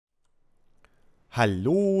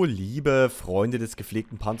Hallo, liebe Freunde des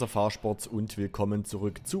gepflegten Panzerfahrsports und willkommen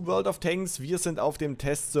zurück zu World of Tanks. Wir sind auf dem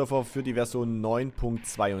Testserver für die Version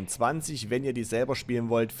 9.22. Wenn ihr die selber spielen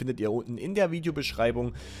wollt, findet ihr unten in der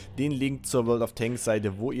Videobeschreibung den Link zur World of Tanks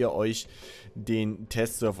Seite, wo ihr euch den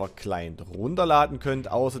Testserver Client runterladen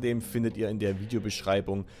könnt. Außerdem findet ihr in der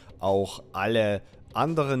Videobeschreibung auch alle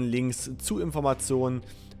anderen Links zu Informationen,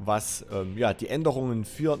 was die Änderungen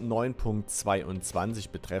für 9.22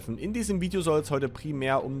 betreffen. In diesem Video soll es heute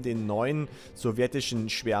primär um den neuen sowjetischen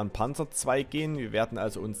schweren Panzerzweig gehen. Wir werden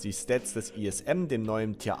also uns die Stats des ISM, dem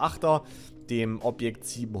neuen Tier 8er, dem Objekt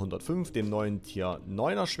 705, dem neuen Tier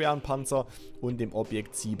 9er schweren Panzer und dem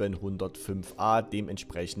Objekt 705A, dem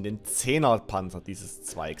entsprechenden 10er Panzer dieses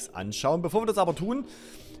Zweigs anschauen. Bevor wir das aber tun,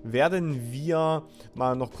 werden wir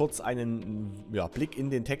mal noch kurz einen Blick in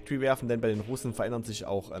den Tech Tree werfen, denn bei den Russen verändert sich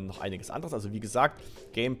auch noch einiges anderes. Also wie gesagt,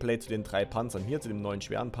 Gameplay zu den drei Panzern hier, zu dem neuen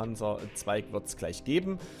schweren Panzerzweig wird es gleich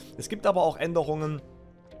geben. Es gibt aber auch Änderungen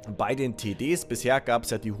bei den TDs. Bisher gab es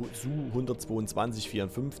ja die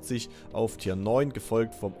Su-122-54 auf Tier 9,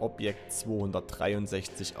 gefolgt vom Objekt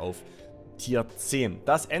 263 auf Tier 10.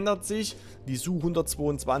 Das ändert sich. Die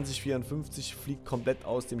Su-122-54 fliegt komplett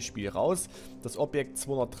aus dem Spiel raus. Das Objekt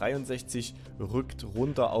 263 rückt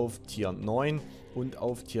runter auf Tier 9 und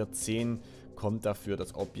auf Tier 10 kommt dafür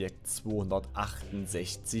das Objekt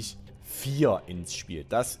 268-4 ins Spiel.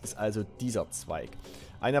 Das ist also dieser Zweig.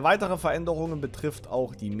 Eine weitere Veränderung betrifft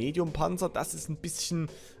auch die Medium-Panzer. Das ist ein bisschen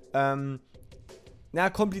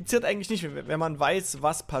kompliziert eigentlich nicht. Wenn man weiß,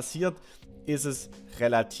 was passiert, ist es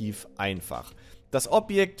relativ einfach. Das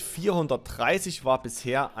Objekt 430 war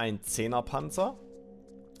bisher ein 10er Panzer.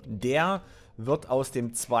 Der wird aus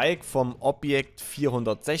dem Zweig vom Objekt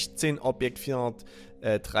 416, Objekt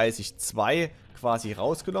 430-2 quasi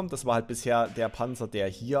rausgenommen. Das war halt bisher der Panzer, der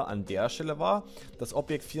hier an der Stelle war. Das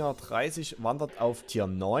Objekt 430 wandert auf Tier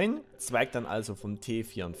 9, zweigt dann also vom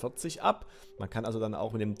T44 ab. Man kann also dann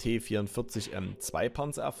auch mit dem T44 zwei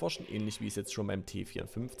Panzer erforschen, ähnlich wie es jetzt schon beim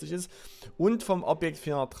T54 ist. Und vom Objekt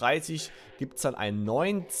 430 gibt es dann einen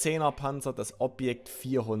neuen 10er Panzer, das Objekt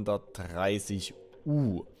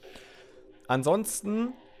 430U.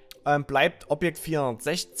 Ansonsten bleibt Objekt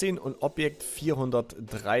 416 und Objekt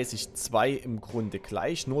 430-2 im Grunde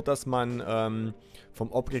gleich, nur dass man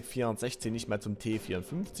vom Objekt 416 nicht mehr zum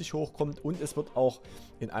T54 hochkommt, und es wird auch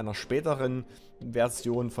in einer späteren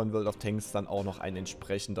Version von World of Tanks dann auch noch ein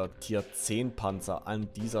entsprechender Tier 10 Panzer an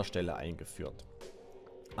dieser Stelle eingeführt.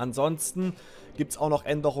 Ansonsten gibt es auch noch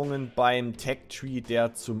Änderungen beim Tech Tree,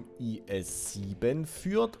 der zum IS-7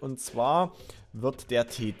 führt, und zwar wird der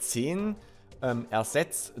T10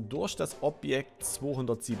 ersetzt durch das Objekt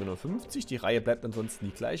 257. Die Reihe bleibt ansonsten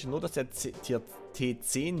die gleiche, nur dass der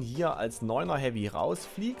T10 hier als 9er Heavy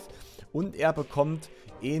rausfliegt und er bekommt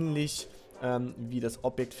ähnlich wie das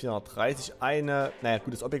Objekt 430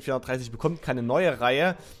 das Objekt 430 bekommt keine neue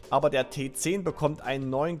Reihe, aber der T10 bekommt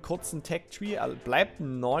einen neuen kurzen Tech Tree, bleibt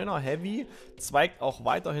ein 9er Heavy, zweigt auch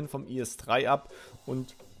weiterhin vom IS-3 ab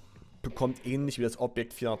und bekommt ähnlich wie das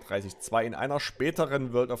Objekt 430-2 in einer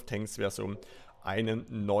späteren World of Tanks Version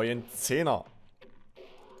einen neuen 10er.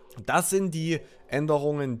 Das sind die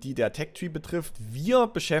Änderungen, die der Tech Tree betrifft. Wir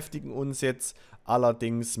beschäftigen uns jetzt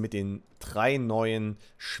allerdings mit den drei neuen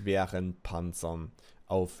schweren Panzern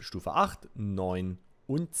auf Stufe 8, 9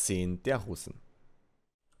 und 10 der Russen.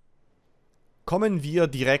 Kommen wir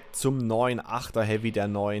direkt zum neuen 8er Heavy der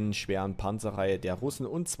neuen schweren Panzerreihe der Russen,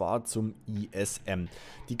 und zwar zum ISM.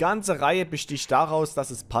 Die ganze Reihe besticht daraus,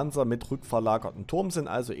 dass es Panzer mit rückverlagerten Turm sind,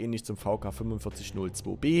 also ähnlich zum VK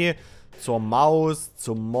 4502B, zur Maus,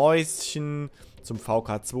 zum Mäuschen, zum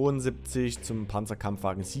VK 72, zum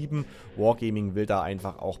Panzerkampfwagen 7. Wargaming will da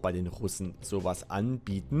einfach auch bei den Russen sowas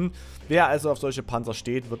anbieten. Wer also auf solche Panzer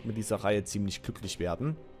steht, wird mit dieser Reihe ziemlich glücklich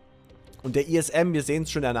werden. Und der ISM, wir sehen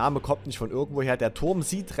es schon, der Name kommt nicht von irgendwoher. Der Turm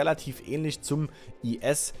sieht relativ ähnlich zum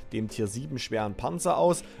IS, dem Tier 7 schweren Panzer,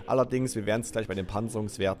 aus. Allerdings, wir werden es gleich bei den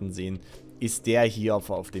Panzerungswerten sehen, ist der hier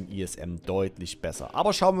auf dem ISM deutlich besser.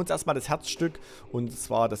 Aber schauen wir uns erstmal das Herzstück, und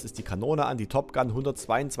zwar, das ist die Kanone an, die Top Gun,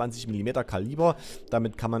 122 mm Kaliber.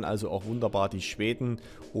 Damit kann man also auch wunderbar die Schweden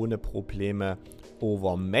ohne Probleme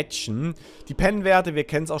overmatchen. Die Pennwerte, wir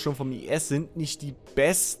kennen es auch schon vom IS, sind nicht die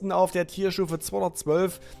besten auf der Tierstufe.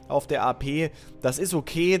 212 auf der AP, das ist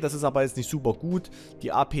okay, das ist aber jetzt nicht super gut.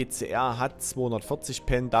 Die APCR hat 240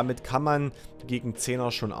 Pen, damit kann man gegen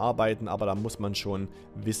 10er schon arbeiten, aber da muss man schon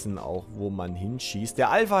wissen auch, wo man hinschießt. Der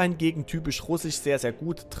Alpha hingegen typisch russisch, sehr, sehr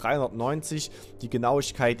gut, 390. Die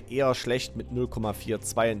Genauigkeit eher schlecht mit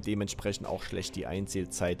 0,42 und dementsprechend auch schlecht die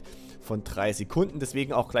Einzählzeit von 3 Sekunden.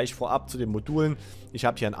 Deswegen auch gleich vorab zu den Modulen. Ich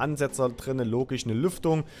habe hier einen Ansetzer drin, logisch eine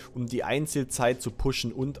Lüftung, um die Einzählzeit zu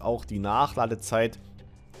pushen und auch die Nachladezeit.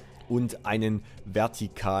 Und einen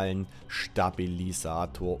vertikalen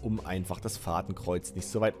Stabilisator, um einfach das Fadenkreuz nicht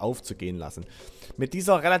so weit aufzugehen lassen. Mit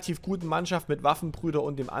dieser relativ guten Mannschaft mit Waffenbrüder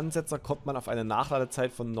und dem Ansetzer kommt man auf eine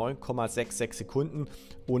Nachladezeit von 9,66 Sekunden.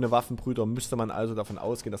 Ohne Waffenbrüder müsste man also davon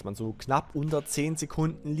ausgehen, dass man so knapp unter 10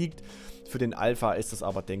 Sekunden liegt. Für den Alpha ist das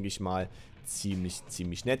aber, denke ich mal,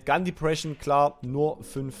 ziemlich nett. Gun Depression, klar, nur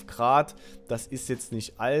 5 Grad. Das ist jetzt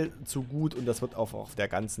nicht allzu gut und das wird auch auf der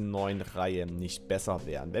ganzen neuen Reihe nicht besser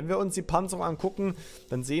werden. Wenn wir uns die Panzerung angucken,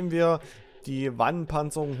 dann sehen wir die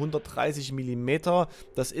Wannenpanzerung 130 mm.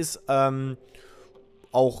 Das ist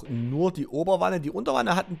auch nur die Oberwanne. Die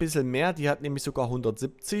Unterwanne hat ein bisschen mehr, die hat nämlich sogar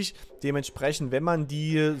 170. Dementsprechend, wenn man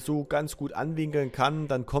die so ganz gut anwinkeln kann,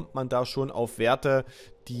 dann kommt man da schon auf Werte,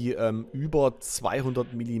 die über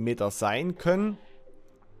 200 mm sein können.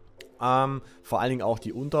 Vor allen Dingen auch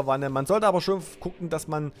die Unterwanne. Man sollte aber schon gucken, dass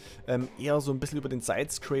man eher so ein bisschen über den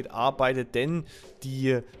Sidescrate arbeitet, denn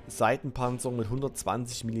die Seitenpanzerung mit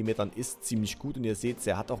 120 mm ist ziemlich gut und ihr seht,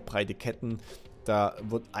 er hat auch breite Ketten. Da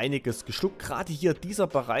wird einiges geschluckt. Gerade hier dieser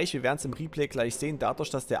Bereich, wir werden es im Replay gleich sehen, dadurch,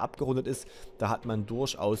 dass der abgerundet ist, da hat man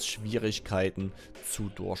durchaus Schwierigkeiten zu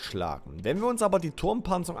durchschlagen. Wenn wir uns aber die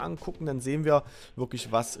Turmpanzerung angucken, dann sehen wir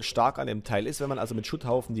wirklich, was stark an dem Teil ist. Wenn man also mit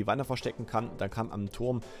Schutthaufen die Wanne verstecken kann, dann kann am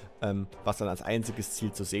Turm, was dann als einziges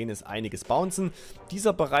Ziel zu sehen ist, einiges bouncen.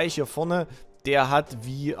 Dieser Bereich hier vorne, der hat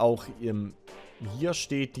wie auch hier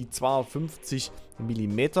steht die 250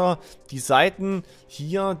 mm. Die Seiten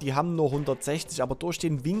hier, die haben nur 160, aber durch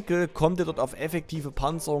den Winkel kommt ihr dort auf effektive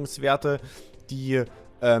Panzerungswerte, die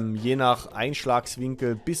je nach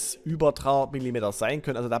Einschlagswinkel bis über 300 mm sein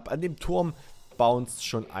können. Also da, an dem Turm bounced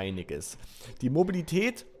schon einiges. Die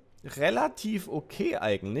Mobilität relativ okay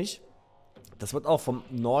eigentlich. Das wird auch vom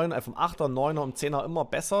 8er, 9er und 10er immer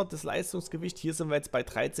besser, das Leistungsgewicht. Hier sind wir jetzt bei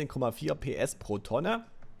 13,4 PS pro Tonne.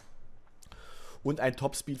 Und ein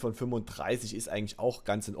Topspeed von 35 ist eigentlich auch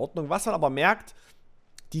ganz in Ordnung. Was man aber merkt,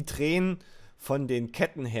 die drehen von den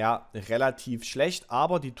Ketten her relativ schlecht,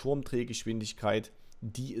 aber die Turmdrehgeschwindigkeit,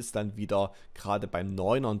 die ist dann wieder, gerade beim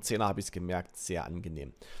 9er und 10er habe ich es gemerkt, sehr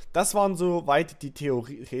angenehm. Das waren soweit die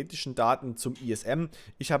theoretischen Daten zum ISM.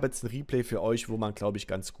 Ich habe jetzt ein Replay für euch, wo man, glaube ich,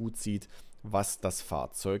 ganz gut sieht, was das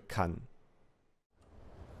Fahrzeug kann.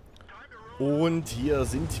 Und hier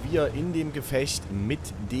sind wir in dem Gefecht mit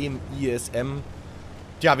dem ISM.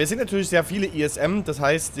 Ja, wir sind natürlich sehr viele ISM, das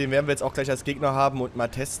heißt, den werden wir jetzt auch gleich als Gegner haben und mal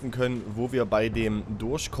testen können, wo wir bei dem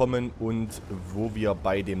durchkommen und wo wir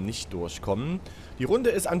bei dem nicht durchkommen. Die Runde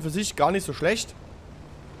ist an für sich gar nicht so schlecht.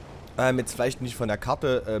 Jetzt vielleicht nicht von der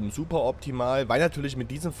Karte super optimal, weil natürlich mit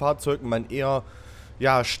diesen Fahrzeugen man eher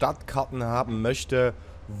Startkarten haben möchte,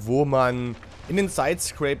 wo man in den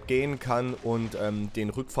Sidescrape gehen kann und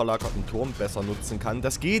den rückverlagerten Turm besser nutzen kann.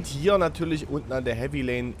 Das geht hier natürlich unten an der Heavy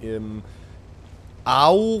Lane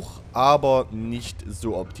auch, aber nicht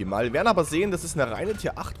so optimal. Wir werden aber sehen, das ist eine reine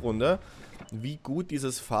Tier 8 Runde, wie gut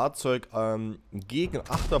dieses Fahrzeug gegen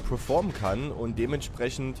 8er performen kann und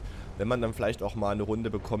dementsprechend, wenn man dann vielleicht auch mal eine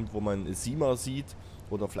Runde bekommt, wo man 7er sieht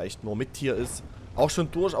oder vielleicht nur mit Tier ist, auch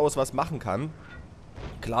schon durchaus was machen kann.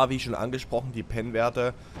 Klar, wie schon angesprochen, die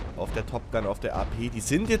Pennwerte auf der Top Gun, auf der AP, die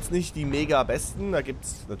sind jetzt nicht die mega besten. Da gibt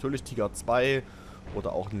es natürlich Tiger 2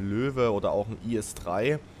 oder auch ein Löwe oder auch ein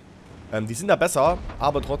IS-3. Die sind da besser,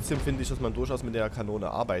 aber trotzdem finde ich, dass man durchaus mit der Kanone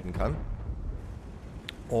arbeiten kann.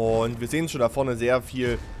 Und wir sehen schon da vorne sehr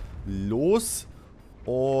viel los.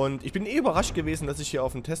 Und ich bin überrascht gewesen, dass ich hier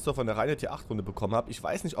auf dem Testserver eine reine Tier 8 Runde bekommen habe. Ich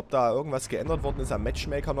weiß nicht, ob da irgendwas geändert worden ist am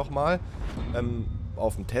Matchmaker nochmal.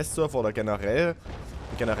 Auf dem Testserver oder generell.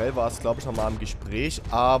 Generell war es, glaube ich, nochmal im Gespräch.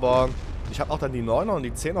 Aber ich habe auch dann die 9er und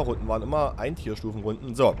die 10er Runden waren immer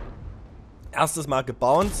Ein-Tierstufen-Runden. So. Erstes Mal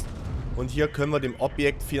gebounced. Und hier können wir dem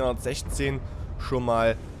Objekt 416 schon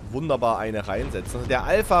mal wunderbar eine reinsetzen. Also der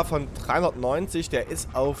Alpha von 390, der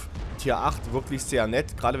ist auf Tier 8 wirklich sehr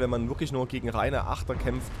nett. Gerade wenn man wirklich nur gegen reine 8er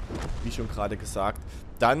kämpft, wie schon gerade gesagt.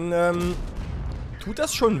 Dann tut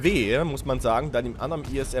das schon weh, muss man sagen. Dann im anderen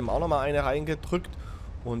ISM auch nochmal eine reingedrückt.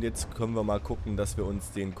 Und jetzt können wir mal gucken, dass wir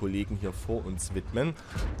uns den Kollegen hier vor uns widmen.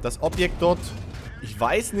 Das Objekt dort, ich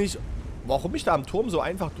weiß nicht, warum ich da am Turm so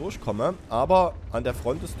einfach durchkomme, aber an der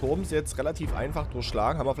Front des Turms jetzt relativ einfach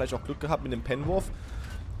durchschlagen. Haben wir vielleicht auch Glück gehabt mit dem Pennwurf.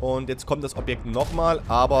 Und jetzt kommt das Objekt nochmal,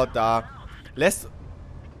 aber da lässt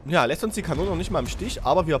uns die Kanone noch nicht mal im Stich.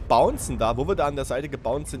 Aber wir bouncen da, wo wir da an der Seite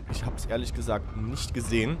gebounced sind. Ich habe es ehrlich gesagt nicht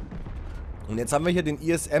gesehen. Und jetzt haben wir hier den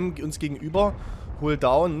ISM uns gegenüber. Hull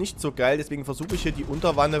down, nicht so geil. Deswegen versuche ich hier die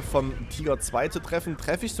Unterwanne vom Tiger 2 zu treffen.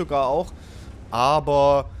 Treffe ich sogar auch.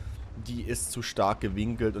 Aber die ist zu stark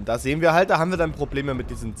gewinkelt. Und da sehen wir halt, da haben wir dann Probleme mit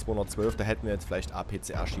diesem 212. Da hätten wir jetzt vielleicht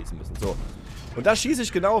APCR schießen müssen. So. Und da schieße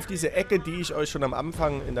ich genau auf diese Ecke, die ich euch schon am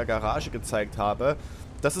Anfang in der Garage gezeigt habe.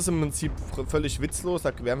 Das ist im Prinzip völlig witzlos.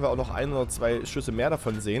 Da werden wir auch noch 1 oder 2 Schüsse mehr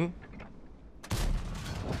davon sehen.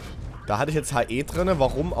 Da hatte ich jetzt HE drin,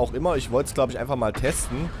 warum auch immer. Ich wollte es, glaube ich, einfach mal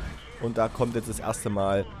testen. Und da kommt jetzt das erste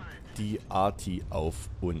Mal die Arti auf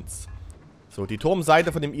uns. So, die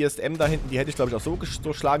Turmseite von dem ISM da hinten, die hätte ich, glaube ich, auch so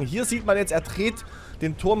durchschlagen. Hier sieht man jetzt, er dreht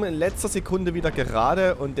den Turm in letzter Sekunde wieder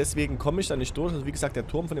gerade. Und deswegen komme ich da nicht durch. Also wie gesagt, der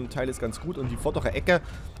Turm von dem Teil ist ganz gut. Und die vordere Ecke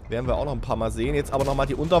werden wir auch noch ein paar Mal sehen. Jetzt aber nochmal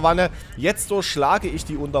die Unterwanne. Jetzt durchschlage ich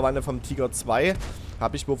die Unterwanne vom Tiger 2.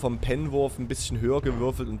 Habe ich wohl vom Pennwurf ein bisschen höher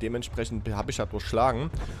gewürfelt und dementsprechend habe ich ja durchschlagen.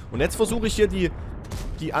 Und jetzt versuche ich hier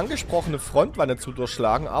die angesprochene Frontwanne zu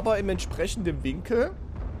durchschlagen, aber im entsprechenden Winkel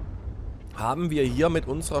haben wir hier mit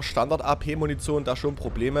unserer Standard-AP-Munition da schon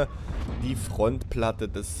Probleme, die Frontplatte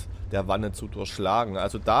der Wanne zu durchschlagen.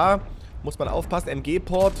 Also da muss man aufpassen.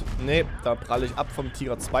 MG-Port, ne, da pralle ich ab vom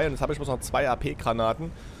Tiger 2 und jetzt habe ich bloß noch 2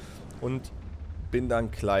 AP-Granaten und bin dann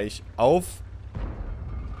gleich auf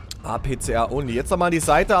APCR only. Jetzt nochmal an die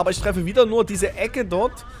Seite, aber ich treffe wieder nur diese Ecke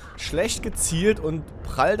dort. Schlecht gezielt und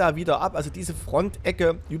prall da wieder ab. Also diese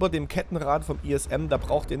Frontecke über dem Kettenrad vom ISM, da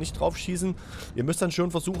braucht ihr nicht drauf schießen. Ihr müsst dann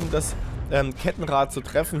schon versuchen, das Kettenrad zu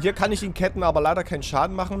treffen. Hier kann ich ihn ketten, aber leider keinen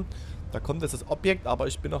Schaden machen. Da kommt jetzt das Objekt, aber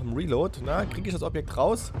ich bin noch im Reload. Na, kriege ich das Objekt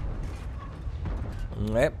raus?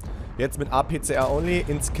 Ne. Jetzt mit APCR only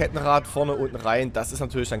ins Kettenrad vorne unten rein. Das ist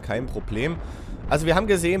natürlich dann kein Problem. Also wir haben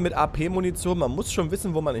gesehen, mit AP-Munition, man muss schon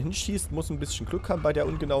wissen, wo man hinschießt, muss ein bisschen Glück haben bei der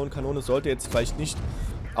ungenauen Kanone, sollte jetzt vielleicht nicht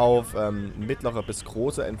auf mittlere bis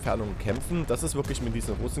große Entfernungen kämpfen. Das ist wirklich mit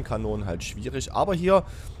diesen Russenkanonen halt schwierig. Aber hier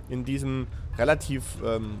in diesem relativ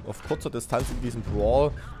auf kurzer Distanz, in diesem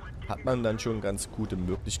Brawl, hat man dann schon ganz gute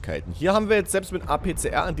Möglichkeiten. Hier haben wir jetzt selbst mit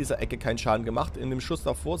APCR an dieser Ecke keinen Schaden gemacht. In dem Schuss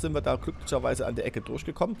davor sind wir da glücklicherweise an der Ecke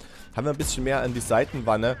durchgekommen. Haben wir ein bisschen mehr an die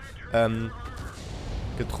Seitenwanne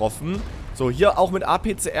getroffen. So, hier auch mit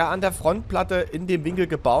APCR an der Frontplatte in dem Winkel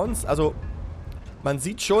gebounced. Also, man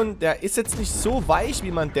sieht schon, der ist jetzt nicht so weich,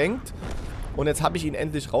 wie man denkt. Und jetzt habe ich ihn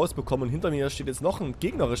endlich rausbekommen. Und hinter mir steht jetzt noch ein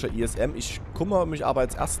gegnerischer ISM. Ich kümmere mich aber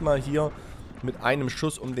jetzt erstmal hier mit einem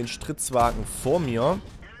Schuss um den Stritzwagen vor mir.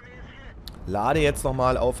 Lade jetzt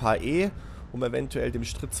nochmal auf HE, um eventuell dem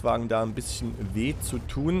Stritzwagen da ein bisschen weh zu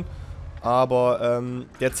tun. Aber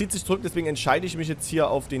der zieht sich zurück, deswegen entscheide ich mich jetzt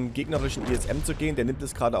hier auf den gegnerischen ISM zu gehen. Der nimmt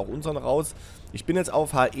jetzt gerade auch unseren raus. Ich bin jetzt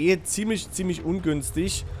auf HE, ziemlich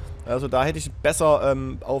ungünstig. Also da hätte ich besser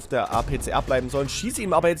auf der APCR bleiben sollen. Schieße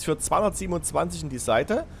ihm aber jetzt für 227 in die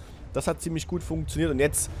Seite. Das hat ziemlich gut funktioniert. Und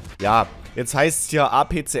jetzt, ja, jetzt heißt es hier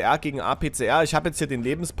APCR gegen APCR. Ich habe jetzt hier den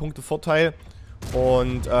Lebenspunktevorteil.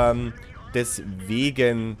 Und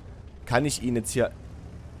deswegen kann ich ihn jetzt hier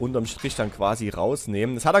unterm Strich dann quasi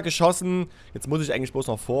rausnehmen. Das hat er geschossen. Jetzt muss ich eigentlich bloß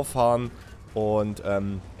noch vorfahren. Und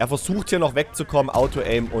er versucht hier noch wegzukommen.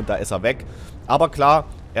 Auto-Aim und da ist er weg. Aber klar,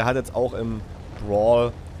 er hat jetzt auch im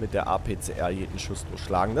Brawl mit der APCR jeden Schuss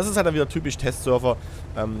durchschlagen. Das ist halt dann wieder typisch Testserver.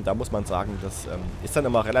 Da muss man sagen, das ist dann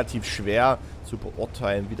immer relativ schwer zu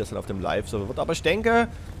beurteilen, wie das dann auf dem Live-Server wird. Aber ich denke,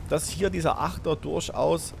 dass hier dieser 8er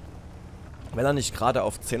durchaus, wenn er nicht gerade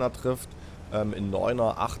auf 10er trifft, in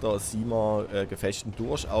 9er, 8er, 7er Gefechten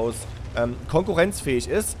durchaus konkurrenzfähig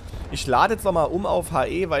ist. Ich lade jetzt nochmal um auf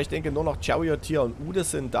HE, weil ich denke, nur noch Charioteer und Udes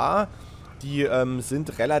sind da. Die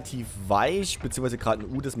sind relativ weich, beziehungsweise gerade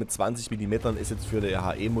ein Udes mit 20 mm ist jetzt für die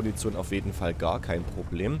HE-Munition auf jeden Fall gar kein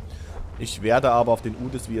Problem. Ich werde aber auf den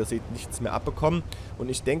Udes, wie ihr seht, nichts mehr abbekommen. Und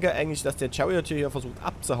ich denke eigentlich, dass der Charioteer hier versucht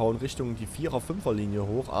abzuhauen Richtung die 4er-5er-Linie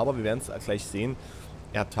hoch. Aber wir werden es gleich sehen.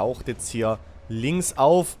 Er taucht jetzt hier links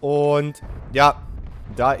auf und ja,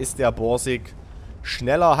 da ist der Borsig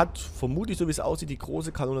schneller, hat vermutlich, so wie es aussieht, die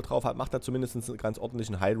große Kanone drauf, macht da zumindest einen ganz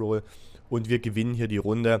ordentlichen High Roll und wir gewinnen hier die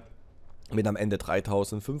Runde mit am Ende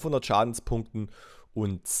 3500 Schadenspunkten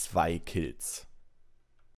und 2 Kills.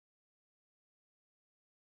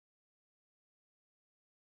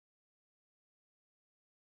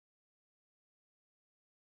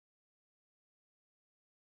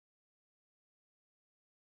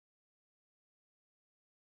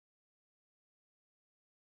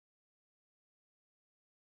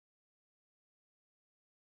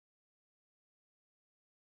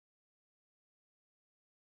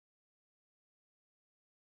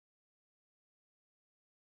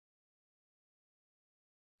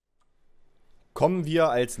 Kommen wir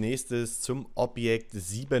als nächstes zum Objekt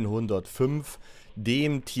 705.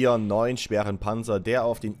 dem Tier 9 schweren Panzer, der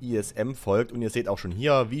auf den ISM folgt. Und ihr seht auch schon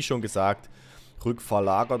hier, wie schon gesagt,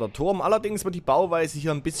 rückverlagerter Turm. Allerdings wird die Bauweise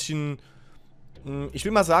hier ein bisschen, ich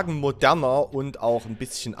will mal sagen, moderner und auch ein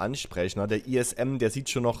bisschen ansprechender. Der ISM, der sieht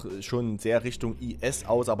schon sehr Richtung IS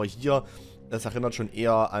aus, aber hier, das erinnert schon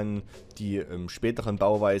eher an die späteren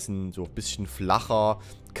Bauweisen, so ein bisschen flacher.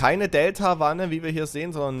 Keine Delta-Wanne, wie wir hier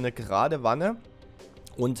sehen, sondern eine gerade Wanne.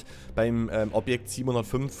 Und beim Objekt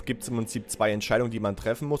 705 gibt es im Prinzip zwei Entscheidungen, die man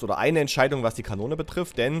treffen muss. Oder eine Entscheidung, was die Kanone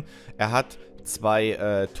betrifft, denn er hat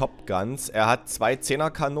zwei Top Guns. Er hat zwei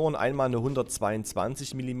 10er Kanonen, einmal eine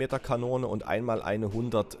 122 mm Kanone und einmal eine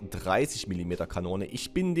 130 mm Kanone.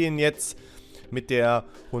 Ich bin den jetzt mit der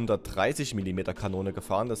 130 mm Kanone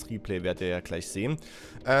gefahren. Das Replay werdet ihr ja gleich sehen.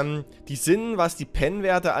 Die sind, was die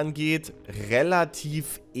Pennwerte angeht,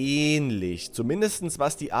 relativ ähnlich. Zumindest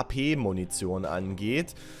was die AP-Munition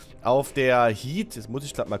angeht. Auf der Heat, jetzt muss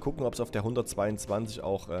ich gerade mal gucken, ob es auf der 122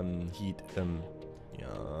 auch Heat,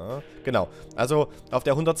 ja, genau. Also auf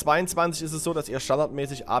der 122 ist es so, dass ihr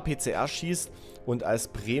standardmäßig APCR schießt und als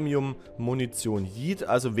Premium-Munition Heat.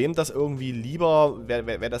 Also wem das irgendwie lieber,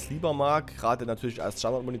 wer das lieber mag, gerade natürlich als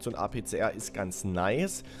Standardmunition APCR ist ganz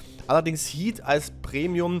nice. Allerdings Heat als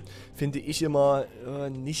Premium finde ich immer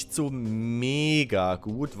nicht so mega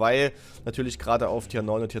gut, weil natürlich gerade auf Tier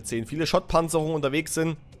 9 und Tier 10 viele Schottpanzerungen unterwegs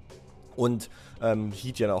sind. Und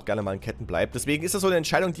Heat ja auch gerne mal in Ketten bleibt. Deswegen ist das so eine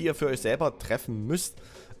Entscheidung, die ihr für euch selber treffen müsst.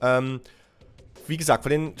 Wie gesagt, von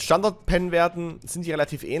den Standard-Pennwerten sind die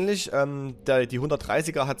relativ ähnlich. Die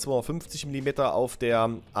 130er hat 250 mm auf der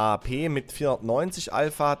AP mit 490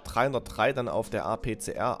 Alpha, 303 dann auf der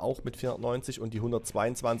APCR auch mit 490 und die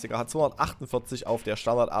 122er hat 248 auf der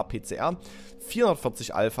Standard-APCR,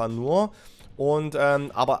 440 Alpha nur. Und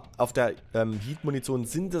aber auf der Heat-Munition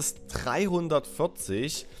sind es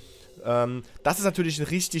 340. Das ist natürlich ein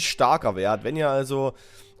richtig starker Wert. Wenn ihr also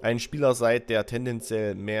ein Spieler seid, der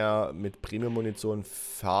tendenziell mehr mit Premium-Munition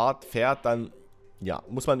fährt, dann ja,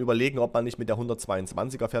 muss man überlegen, ob man nicht mit der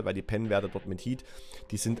 122er fährt, weil die Pennwerte dort mit Heat,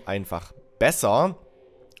 die sind einfach besser.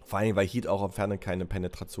 Vor allem, weil Heat auch auf Ferne keine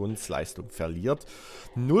Penetrationsleistung verliert.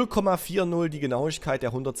 0,40 die Genauigkeit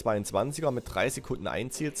der 122er mit 3 Sekunden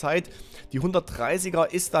Einzielzeit. Die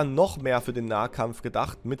 130er ist dann noch mehr für den Nahkampf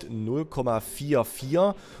gedacht mit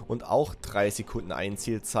 0,44 und auch 3 Sekunden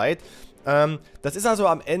Einzielzeit. Das ist also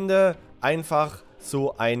am Ende einfach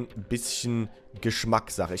so ein bisschen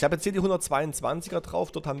Geschmackssache. Ich habe jetzt hier die 122er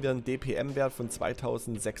drauf. Dort haben wir einen DPM-Wert von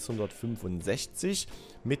 2665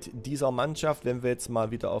 mit dieser Mannschaft. Wenn wir jetzt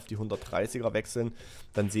mal wieder auf die 130er wechseln,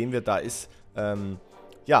 dann sehen wir, da ist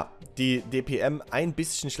ja, die DPM ein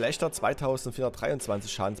bisschen schlechter,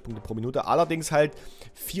 2423 Schadenspunkte pro Minute. Allerdings halt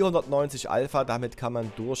 490 Alpha. Damit kann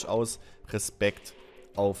man durchaus Respekt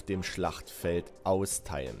auf dem Schlachtfeld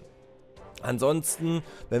austeilen. Ansonsten,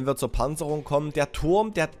 wenn wir zur Panzerung kommen, der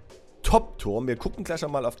Turm, der Top-Turm, wir gucken gleich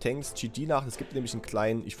einmal auf Tanks GG nach, es gibt nämlich einen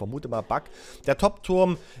kleinen, ich vermute mal, Bug. Der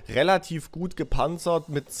Top-Turm relativ gut gepanzert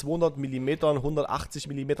mit 200 mm, 180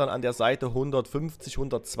 mm an der Seite, 150,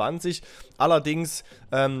 120. Allerdings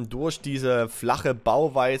durch diese flache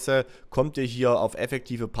Bauweise kommt ihr hier auf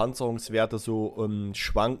effektive Panzerungswerte so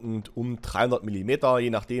schwankend um 300 mm. Je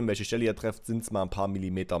nachdem, welche Stelle ihr trefft, sind es mal ein paar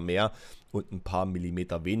Millimeter mehr und ein paar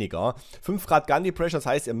Millimeter weniger. 5 Grad Gun Depression, das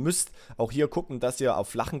heißt, ihr müsst auch hier gucken, dass ihr auf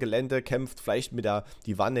flachem Gelände kämpft, vielleicht mit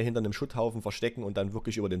die Wanne hinter einem Schutthaufen verstecken und dann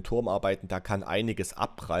wirklich über den Turm arbeiten. Da kann einiges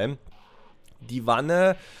abprallen. Die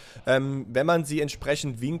Wanne, wenn man sie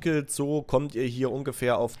entsprechend winkelt, so kommt ihr hier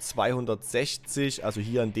ungefähr auf 260, also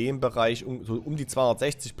hier in dem Bereich so um die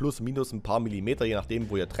 260 plus minus ein paar Millimeter, je nachdem,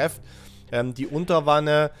 wo ihr trefft. Die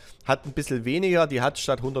Unterwanne hat ein bisschen weniger, die hat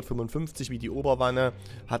statt 155 wie die Oberwanne,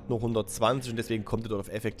 hat nur 120 und deswegen kommt ihr dort auf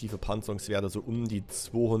effektive Panzerungswerte so um die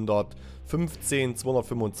 215,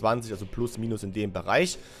 225, also plus minus in dem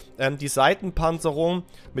Bereich. Die Seitenpanzerung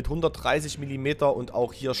mit 130 mm und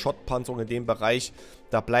auch hier Schottpanzerung in dem Bereich,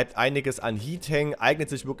 da bleibt einiges an Heat hängen, eignet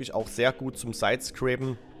sich wirklich auch sehr gut zum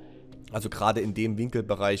Sidescrapen. Also gerade in dem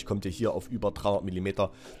Winkelbereich kommt ihr hier auf über 300 mm,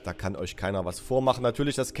 da kann euch keiner was vormachen.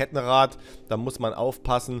 Natürlich das Kettenrad, da muss man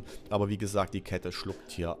aufpassen, aber wie gesagt, die Kette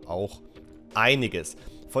schluckt hier auch einiges.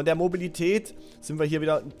 Von der Mobilität sind wir hier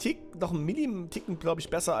wieder ein Tick, noch einen Ticken, glaube ich,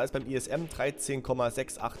 besser als beim ISM.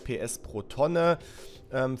 13,68 PS pro Tonne.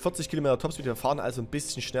 40 Kilometer Topspeed, wir fahren also ein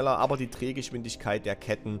bisschen schneller, aber die Drehgeschwindigkeit der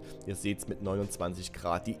Ketten, ihr seht es mit 29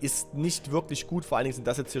 Grad, die ist nicht wirklich gut. Vor allen Dingen sind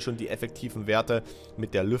das jetzt hier schon die effektiven Werte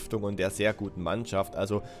mit der Lüftung und der sehr guten Mannschaft.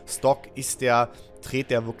 Also Stock dreht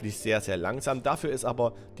der wirklich sehr, sehr langsam. Dafür ist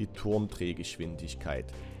aber die Turmdrehgeschwindigkeit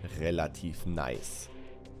relativ nice.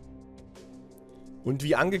 Und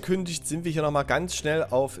wie angekündigt sind wir hier nochmal ganz schnell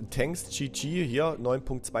auf Tanks GG, hier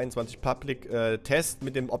 9.22 Public Test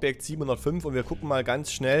mit dem Objekt 705 und wir gucken mal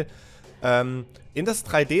ganz schnell in das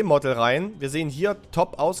 3D-Model rein. Wir sehen hier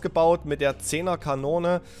top ausgebaut mit der 10er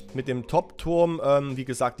Kanone, mit dem Top-Turm. Wie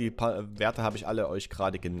gesagt, die Werte habe ich alle euch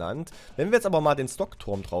gerade genannt. Wenn wir jetzt aber mal den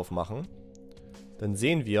Stockturm drauf machen, dann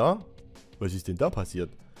sehen wir, was ist denn da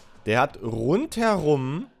passiert? Der hat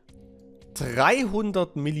rundherum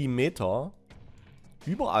 300 Millimeter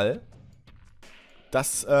überall.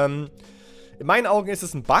 Das, in meinen Augen ist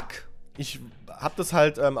es ein Bug. Ich habe das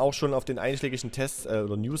halt auch schon auf den einschlägigen Tests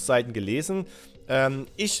oder News-Seiten gelesen.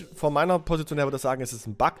 Ich von meiner Position her würde sagen, es ist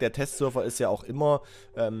ein Bug. Der Testserver ist ja auch immer,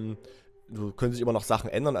 können sich immer noch Sachen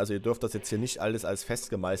ändern. Also ihr dürft das jetzt hier nicht alles als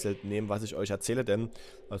festgemeißelt nehmen, was ich euch erzähle, denn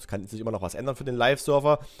es kann sich immer noch was ändern für den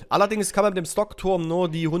Live-Server. Allerdings kann man mit dem Stockturm nur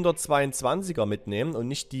die 122er mitnehmen und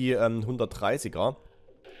nicht die 130er.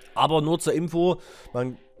 Aber nur zur Info,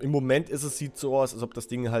 im Moment sieht so aus, als ob das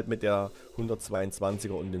Ding halt mit der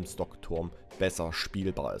 122er und dem Stockturm besser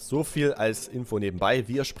spielbar ist. So viel als Info nebenbei.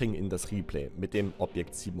 Wir springen in das Replay mit dem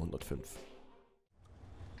Objekt 705.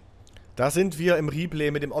 Da sind wir im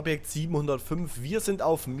Replay mit dem Objekt 705. Wir sind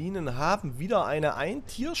auf Minen, haben wieder eine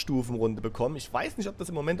Ein-Tierstufenrunde bekommen. Ich weiß nicht, ob das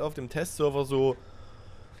im Moment auf dem Testserver so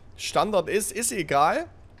Standard ist. Ist egal.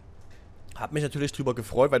 Hab mich natürlich drüber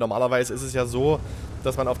gefreut, weil normalerweise ist es ja so,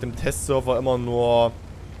 dass man auf dem Testserver immer nur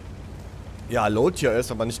Low-Tier ist,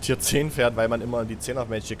 wenn man nicht Tier 10 fährt, weil man immer die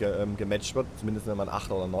 10er-Match gematcht wird, zumindest wenn man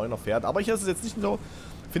 8er oder 9er fährt. Aber hier ist es jetzt nicht so,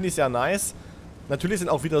 finde ich sehr nice. Natürlich sind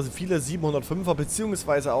auch wieder viele 705er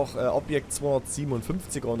beziehungsweise auch Objekt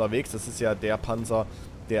 257er unterwegs. Das ist ja der Panzer,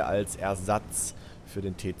 der als Ersatz für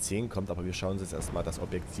den T10 kommt, aber wir schauen uns jetzt erstmal das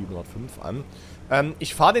Objekt 705 an.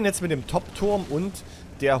 Ich fahre den jetzt mit dem Top-Turm und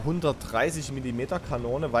der 130 mm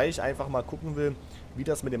Kanone, weil ich einfach mal gucken will, wie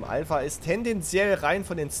das mit dem Alpha ist. Tendenziell rein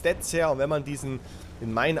von den Stats her, und wenn man diesen,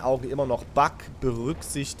 in meinen Augen immer noch Bug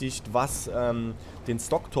berücksichtigt, was den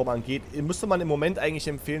Stockturm angeht, müsste man im Moment eigentlich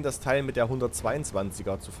empfehlen, das Teil mit der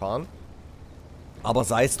 122er zu fahren. Aber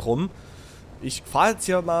sei es drum. Ich fahre jetzt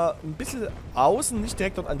hier mal ein bisschen außen, nicht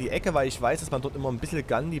direkt dort an die Ecke, weil ich weiß, dass man dort immer ein bisschen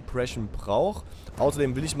Gun Depression braucht.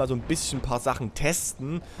 Außerdem will ich mal so ein bisschen ein paar Sachen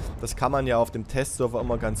testen. Das kann man ja auf dem Testserver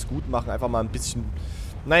immer ganz gut machen. Einfach mal ein bisschen,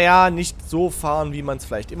 naja, nicht so fahren, wie man es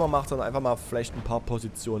vielleicht immer macht, sondern einfach mal vielleicht ein paar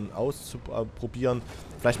Positionen auszuprobieren.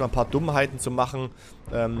 Vielleicht mal ein paar Dummheiten zu machen.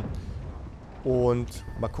 Und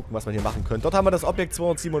mal gucken, was man hier machen könnte. Dort haben wir das Objekt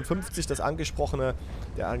 257, der angesprochene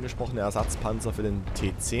Ersatzpanzer für den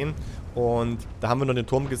T10. Und da haben wir noch den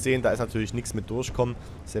Turm gesehen, da ist natürlich nichts mit durchkommen.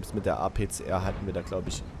 Selbst mit der APCR hatten wir da, glaube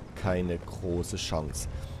ich, keine große Chance.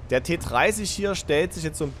 Der T30 hier stellt sich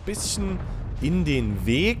jetzt so ein bisschen in den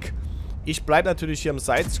Weg. Ich bleibe natürlich hier im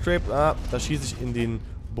Sidescrape. Da schieße ich in den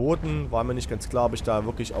Boden. War mir nicht ganz klar, ob ich da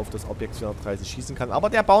wirklich auf das Objekt 430 schießen kann.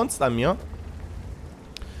 Aber der bounced an mir.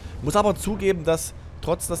 Muss aber zugeben, dass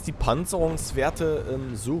trotz dass die Panzerungswerte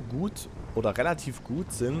so gut oder relativ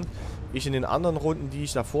gut sind, ich in den anderen Runden, die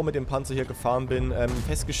ich davor mit dem Panzer hier gefahren bin,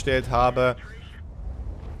 festgestellt habe,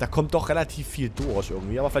 da kommt doch relativ viel durch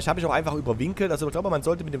irgendwie. Aber vielleicht habe ich auch einfach überwinkelt. Also ich glaube, man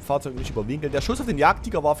sollte mit dem Fahrzeug nicht überwinkeln. Der Schuss auf den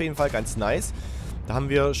Jagdtiger war auf jeden Fall ganz nice. Da haben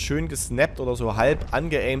wir schön gesnappt oder so halb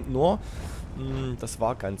angeaimt nur. Das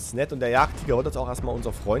war ganz nett. Und der Jagdtiger wird jetzt auch erstmal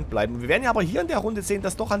unser Freund bleiben. Wir werden ja aber hier in der Runde sehen,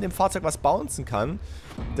 dass doch an dem Fahrzeug was bouncen kann.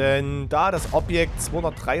 Denn da das Objekt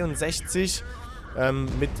 263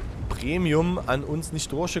 mit Premium an uns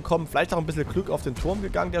nicht durchgekommen. Vielleicht auch ein bisschen Glück auf den Turm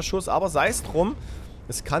gegangen, der Schuss. Aber sei es drum.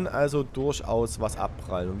 Es kann also durchaus was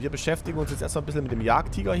abprallen. Und wir beschäftigen uns jetzt erstmal ein bisschen mit dem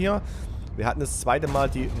Jagdtiger hier. Wir hatten das zweite Mal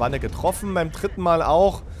die Wanne getroffen, beim dritten Mal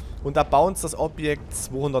auch. Und da bounced das Objekt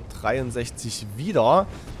 263 wieder.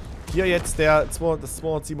 Hier jetzt das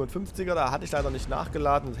 257er, da hatte ich leider nicht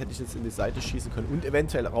nachgeladen. Das hätte ich jetzt in die Seite schießen können und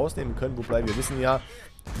eventuell rausnehmen können. Wobei wir wissen ja,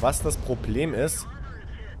 was das Problem ist.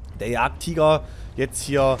 Der Jagdtiger jetzt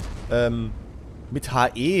hier mit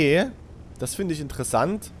HE, das finde ich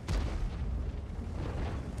interessant.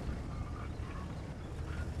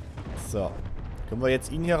 So, können wir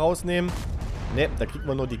jetzt ihn hier rausnehmen? Ne, da kriegt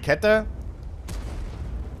man nur die Kette.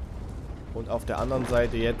 Und auf der anderen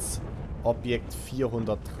Seite jetzt Objekt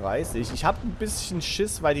 430. Ich habe ein bisschen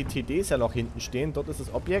Schiss, weil die TDs ja noch hinten stehen. Dort ist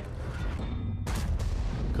das Objekt.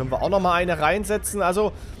 Können wir auch nochmal eine reinsetzen.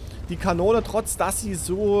 Also die Kanone, trotz dass sie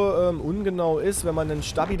so ungenau ist, wenn man einen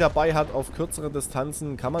Stabi dabei hat auf kürzere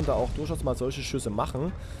Distanzen, kann man da auch durchaus mal solche Schüsse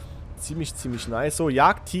machen. Ziemlich nice. So,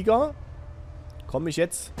 Jagdtiger. Komme ich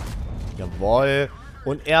jetzt? Jawohl.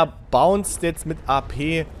 Und er bounced jetzt mit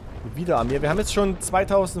AP wieder an mir. Wir haben jetzt schon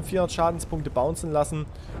 2400 Schadenspunkte bouncen lassen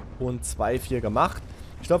und 2-4 gemacht.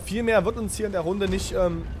 Ich glaube, viel mehr wird uns hier in der Runde nicht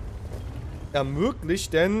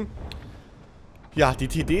ermöglicht, denn ja, die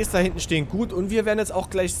TDs da hinten stehen gut und wir werden jetzt auch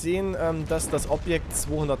gleich sehen, dass das Objekt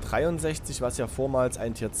 263, was ja vormals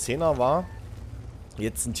ein Tier 10er war,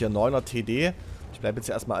 jetzt ein Tier 9er TD, ich bleibe jetzt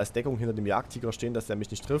hier erstmal als Deckung hinter dem Jagdtiger stehen, dass der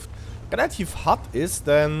mich nicht trifft, relativ hart ist,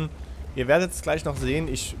 denn ihr werdet es gleich noch sehen,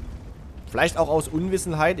 vielleicht auch aus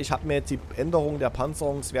Unwissenheit, ich habe mir jetzt die Änderungen der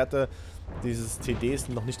Panzerungswerte dieses TDs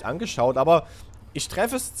noch nicht angeschaut, aber ich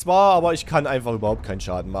treffe es zwar, aber ich kann einfach überhaupt keinen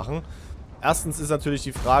Schaden machen. Erstens ist natürlich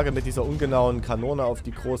die Frage mit dieser ungenauen Kanone auf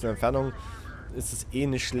die große Entfernung, ist es eh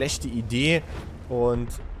eine schlechte Idee. Und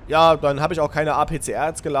ja, dann habe ich auch keine APCR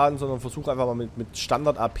jetzt geladen, sondern versuche einfach mal mit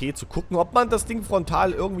Standard-AP zu gucken, ob man das Ding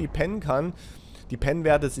frontal irgendwie pennen kann. Die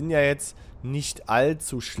Pennwerte sind ja jetzt nicht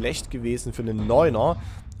allzu schlecht gewesen für einen 9er.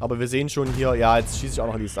 Aber wir sehen schon hier, ja, jetzt schieße ich auch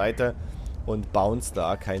noch an die Seite und bounce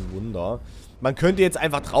da, kein Wunder. Man könnte jetzt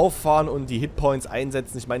einfach drauf fahren und die Hitpoints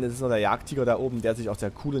einsetzen. Ich meine, das ist noch der Jagdtiger da oben, der sich aus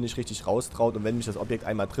der Kuhle nicht richtig raustraut. Und wenn mich das Objekt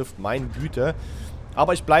einmal trifft, meine Güte.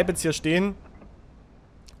 Aber ich bleibe jetzt hier stehen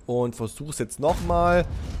und versuche es jetzt nochmal.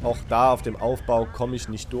 Auch da auf dem Aufbau komme ich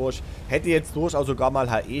nicht durch. Hätte jetzt durchaus sogar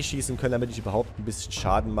mal HE schießen können, damit ich überhaupt ein bisschen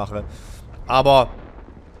Schaden mache. Aber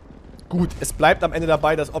gut, es bleibt am Ende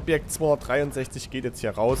dabei, das Objekt 263 geht jetzt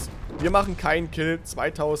hier raus. Wir machen keinen Kill,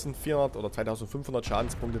 2400 oder 2500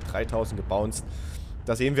 Schadenspunkte, 3000 gebounced.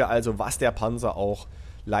 Da sehen wir also, was der Panzer auch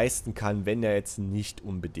leisten kann, wenn er jetzt nicht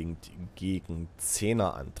unbedingt gegen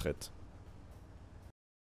 10er antritt.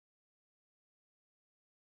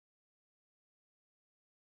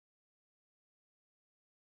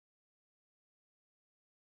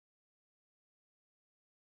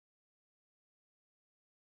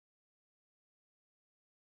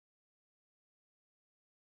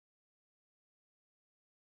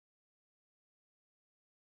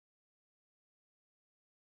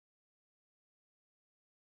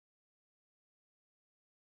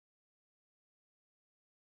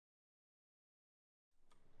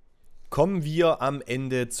 Kommen wir am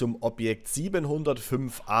Ende zum Objekt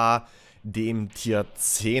 705A, dem Tier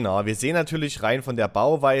 10er. Wir sehen natürlich rein von der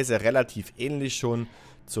Bauweise relativ ähnlich schon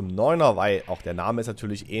zum 9er, weil auch der Name ist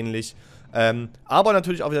natürlich ähnlich. Aber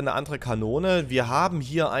natürlich auch wieder eine andere Kanone. Wir haben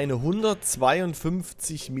hier eine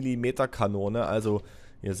 152 mm Kanone, also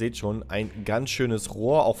ihr seht schon, ein ganz schönes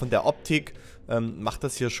Rohr. Auch von der Optik macht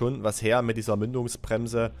das hier schon was her mit dieser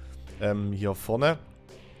Mündungsbremse hier vorne.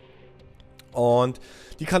 Und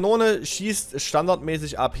die Kanone schießt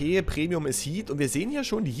standardmäßig AP, Premium ist Heat und wir sehen hier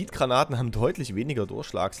schon, die Heat-Granaten haben deutlich weniger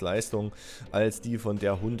Durchschlagsleistung als die von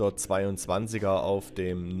der 122er auf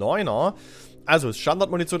dem 9er. Also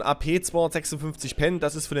Standardmunition AP 256 Pen,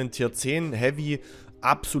 das ist für den Tier 10 Heavy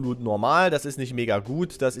absolut normal, das ist nicht mega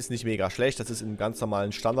gut, das ist nicht mega schlecht, das ist im ganz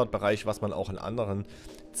normalen Standardbereich, was man auch in anderen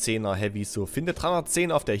 10er Heavys so findet. 310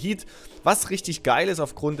 auf der Heat. Was richtig geil ist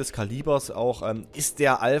aufgrund des Kalibers auch, ist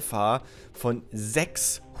der Alpha von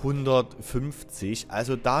 650.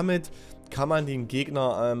 Also damit kann man den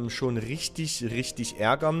Gegner schon richtig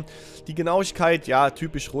ärgern. Die Genauigkeit, ja,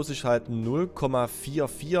 typisch russisch halt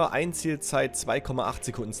 0,44. Einzielzeit 2,8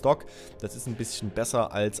 Sekunden Stock. Das ist ein bisschen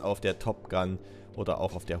besser als auf der Top Gun oder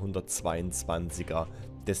auch auf der 122er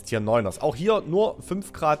des Tier 9ers. Auch hier nur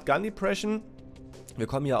 5 Grad Gun Depression. Wir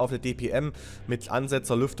kommen hier auf eine DPM mit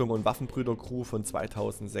Ansetzer, Lüftung und Waffenbrüder-Crew von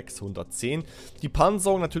 2610. Die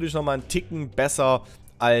Panzerung natürlich nochmal einen Ticken besser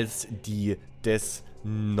als die des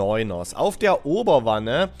 9ers. Auf der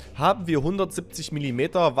Oberwanne haben wir 170 mm,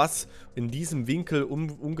 was in diesem Winkel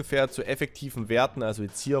ungefähr zu effektiven Werten, also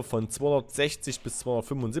jetzt hier von 260 bis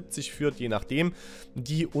 275 führt, je nachdem.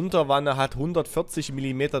 Die Unterwanne hat 140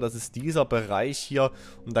 mm, das ist dieser Bereich hier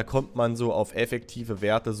und da kommt man so auf effektive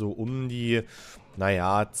Werte so um die,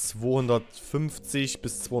 naja, 250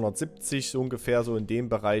 bis 270, so ungefähr so in dem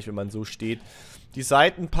Bereich, wenn man so steht. Die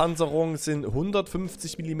Seitenpanzerungen sind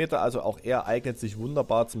 150 mm, also auch er eignet sich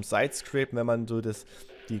wunderbar zum Sidescrapen, wenn man so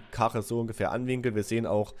die Karre so ungefähr anwinkelt. Wir sehen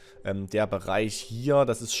auch der Bereich hier,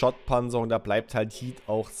 das ist Shotpanzerung, da bleibt halt Heat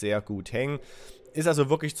auch sehr gut hängen. Ist also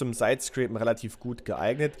wirklich zum Sidescrapen relativ gut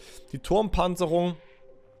geeignet. Die Turmpanzerung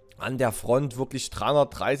an der Front wirklich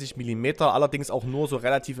 330 mm, allerdings auch nur so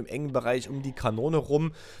relativ im engen Bereich um die Kanone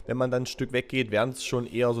rum. Wenn man dann ein Stück weggeht, wären es schon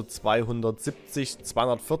eher so 270,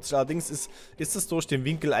 240. Allerdings ist es durch den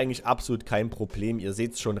Winkel eigentlich absolut kein Problem. Ihr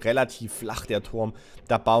seht es schon, relativ flach der Turm,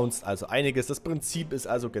 da bounced also einiges. Das Prinzip ist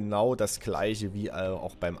also genau das gleiche wie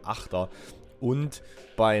auch beim 8er und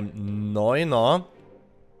beim 9er.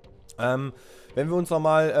 Wenn wir uns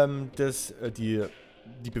nochmal die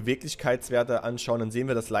die Beweglichkeitswerte anschauen, dann sehen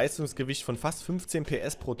wir das Leistungsgewicht von fast 15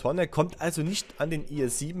 PS pro Tonne. Kommt also nicht an den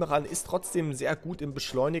IS-7 ran, ist trotzdem sehr gut im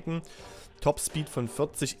Beschleunigen. Topspeed von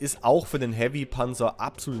 40 ist auch für den Heavy-Panzer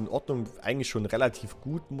absolut in Ordnung. Eigentlich schon relativ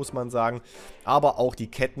gut, muss man sagen. Aber auch die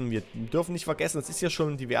Ketten, wir dürfen nicht vergessen, das ist ja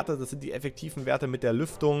schon die Werte, das sind die effektiven Werte mit der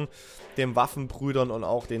Lüftung, den Waffenbrüdern und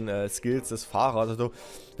auch den Skills des Fahrers. Also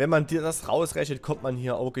wenn man dir das rausrechnet, kommt man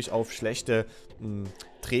hier auch auf schlechte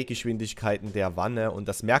Drehgeschwindigkeiten der Wanne. Und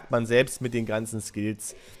das merkt man selbst mit den ganzen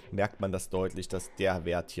Skills, merkt man das deutlich, dass der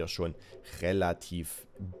Wert hier schon relativ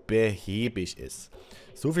behäbig ist.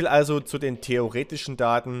 So viel also zu den theoretischen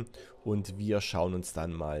Daten und wir schauen uns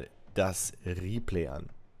dann mal das Replay an.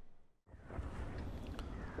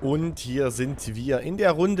 Und hier sind wir in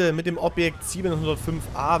der Runde mit dem Objekt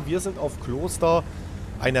 705A. Wir sind auf Kloster,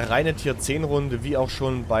 eine reine Tier 10 Runde, wie auch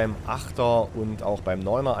schon beim 8er und auch beim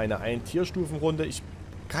 9er, eine Ein-Tierstufen-Runde.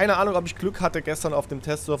 Keine Ahnung, ob ich Glück hatte gestern auf dem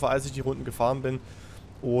Testserver, als ich die Runden gefahren bin,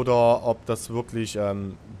 oder ob das wirklich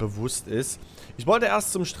bewusst ist. Ich wollte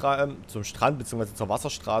erst zum Strand bzw. zur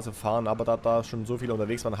Wasserstraße fahren, aber da schon so viele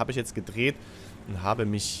unterwegs waren, habe ich jetzt gedreht und habe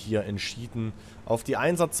mich hier entschieden, auf die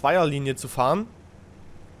 1er-2er-Linie zu fahren.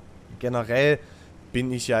 Generell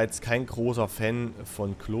bin ich ja jetzt kein großer Fan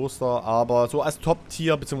von Kloster, aber so als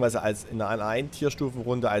Top-Tier bzw. als in einer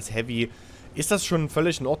Ein-Tierstufenrunde als Heavy ist das schon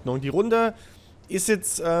völlig in Ordnung. Die Runde ist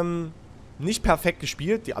jetzt nicht perfekt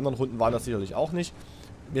gespielt, die anderen Runden waren das sicherlich auch nicht.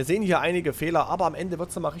 Wir sehen hier einige Fehler, aber am Ende wird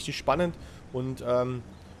es dann mal richtig spannend und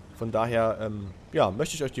von daher ja,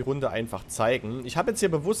 möchte ich euch die Runde einfach zeigen. Ich habe jetzt hier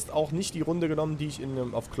bewusst auch nicht die Runde genommen, die ich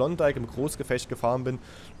auf Klondike im Großgefecht gefahren bin,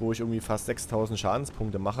 wo ich irgendwie fast 6000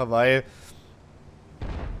 Schadenspunkte mache, weil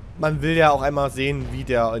man will ja auch einmal sehen, wie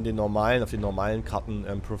der auf den normalen Karten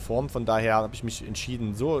performt. Von daher habe ich mich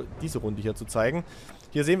entschieden, so diese Runde hier zu zeigen.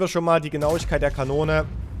 Hier sehen wir schon mal die Genauigkeit der Kanone.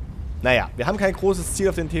 Naja, wir haben kein großes Ziel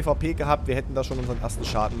auf den TVP gehabt. Wir hätten da schon unseren ersten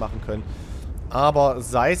Schaden machen können. Aber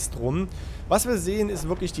sei es drum. Was wir sehen, ist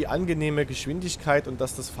wirklich die angenehme Geschwindigkeit und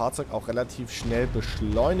dass das Fahrzeug auch relativ schnell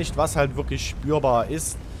beschleunigt. Was halt wirklich spürbar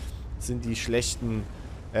ist, sind die schlechten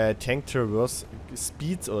Tank Traverse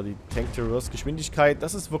Speeds oder die Tank Traverse Geschwindigkeit.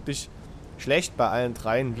 Das ist wirklich schlecht bei allen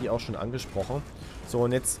dreien, wie auch schon angesprochen. So,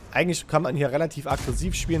 und jetzt eigentlich kann man hier relativ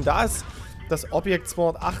aggressiv spielen. Da ist das Objekt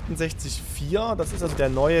 268.4, das ist also der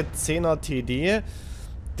neue 10er TD.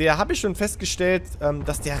 Der habe ich schon festgestellt,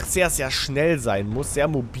 dass der sehr, sehr schnell sein muss, sehr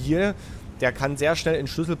mobil. Der kann sehr schnell in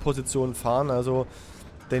Schlüsselpositionen fahren, also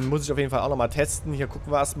den muss ich auf jeden Fall auch nochmal testen. Hier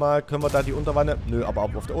gucken wir erstmal, können wir da die Unterwanne? Nö, aber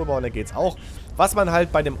auf der Oberwanne geht es auch. Was man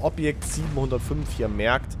halt bei dem Objekt 705 hier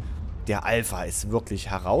merkt, der Alpha ist wirklich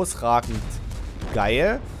herausragend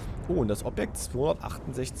geil. Oh, und das Objekt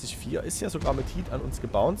 268.4 ist ja sogar mit Heat an uns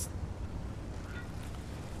gebounced.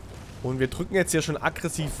 Und wir drücken jetzt hier schon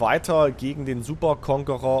aggressiv weiter gegen den Super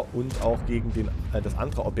Conqueror und auch gegen das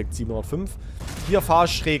andere Objekt 705. Hier fahre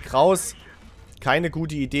ich schräg raus. Keine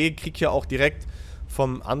gute Idee. Krieg hier auch direkt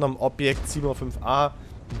vom anderen Objekt 705A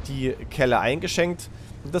die Kelle eingeschenkt.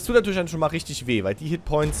 Und das tut natürlich dann schon mal richtig weh, weil die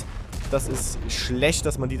Hitpoints, das ist schlecht,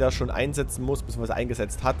 dass man die da schon einsetzen muss, bzw.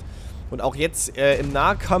 eingesetzt hat. Und auch jetzt im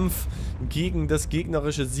Nahkampf gegen das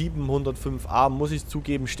gegnerische 705A, muss ich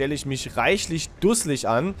zugeben, stelle ich mich reichlich dusselig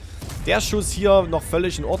an. Der Schuss hier noch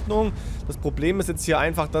völlig in Ordnung. Das Problem ist jetzt hier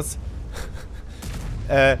einfach, dass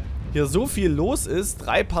hier so viel los ist.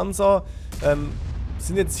 3 Panzer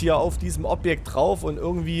sind jetzt hier auf diesem Objekt drauf und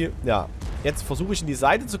irgendwie, ja, jetzt versuche ich in die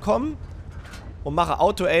Seite zu kommen und mache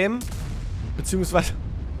Auto-Aim, beziehungsweise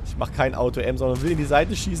ich mache kein Auto-Aim, sondern will in die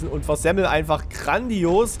Seite schießen und versemmel einfach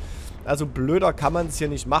grandios. Also blöder kann man es hier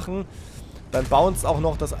nicht machen. Dann bounced auch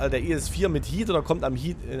noch der IS-4 mit Heat oder kommt am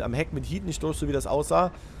Heck mit Heat nicht durch, so wie das aussah.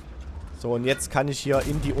 So, und jetzt kann ich hier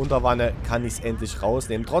in die Unterwanne, kann ich es endlich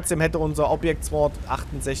rausnehmen. Trotzdem hätte unser Objekt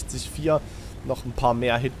 268.4 noch ein paar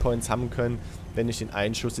mehr Hitpoints haben können, wenn ich den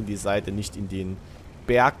einen Schuss in die Seite nicht in den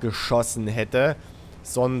Berg geschossen hätte,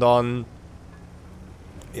 sondern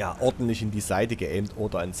ja, ordentlich in die Seite geaimt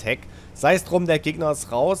oder ins Heck. Sei es drum, der Gegner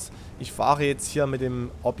ist raus. Ich fahre jetzt hier mit dem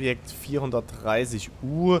Objekt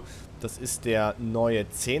 430U. Das ist der neue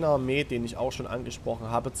 10er Met, den ich auch schon angesprochen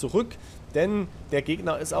habe, zurück. Denn der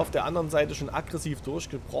Gegner ist auf der anderen Seite schon aggressiv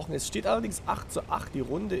durchgebrochen. Es steht allerdings 8:8. Die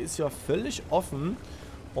Runde ist ja völlig offen.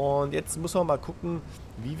 Und jetzt müssen wir mal gucken,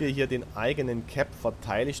 wie wir hier den eigenen Cap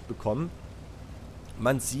verteidigt bekommen.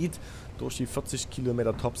 Man sieht, durch die 40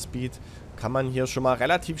 Kilometer Topspeed kann man hier schon mal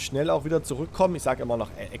relativ schnell auch wieder zurückkommen. Ich sage immer noch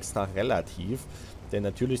extra relativ, denn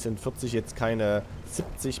natürlich sind 40 jetzt keine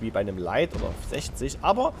 70 wie bei einem Light oder 60,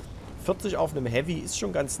 aber 40 auf einem Heavy ist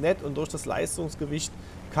schon ganz nett und durch das Leistungsgewicht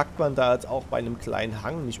kackt man da jetzt auch bei einem kleinen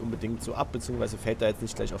Hang nicht unbedingt so ab, beziehungsweise fällt da jetzt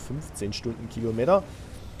nicht gleich auf 15 Stundenkilometer.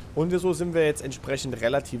 Und so sind wir jetzt entsprechend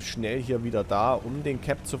relativ schnell hier wieder da, um den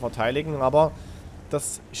Cap zu verteidigen. Aber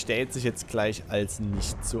das stellt sich jetzt gleich als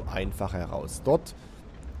nicht so einfach heraus. Dort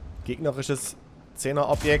gegnerisches 10er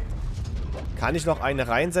Objekt. Kann ich noch eine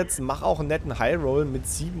reinsetzen. Mache auch einen netten High Roll mit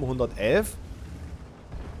 711.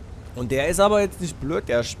 Und der ist aber jetzt nicht blöd,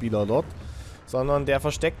 der Spieler dort. Sondern der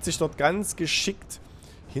versteckt sich dort ganz geschickt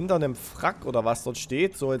hinter einem Frack oder was dort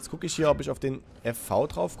steht. So, jetzt gucke ich hier, ob ich auf den FV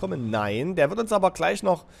drauf komme. Nein, der wird uns aber gleich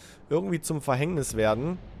noch irgendwie zum Verhängnis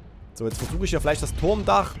werden. So, jetzt versuche ich hier vielleicht das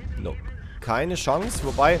Turmdach. No, keine Chance.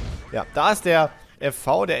 Wobei, ja, da ist der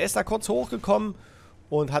FV, der ist da kurz hochgekommen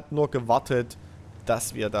und hat nur gewartet,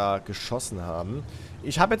 dass wir da geschossen haben.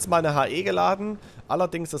 Ich habe jetzt mal eine HE geladen.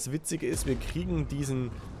 Allerdings, das Witzige ist, wir kriegen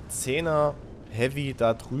diesen 10er Heavy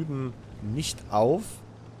da drüben nicht auf.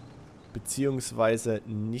 Beziehungsweise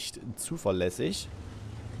nicht zuverlässig.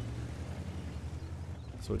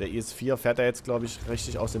 So, der IS-4 fährt da jetzt, glaube ich,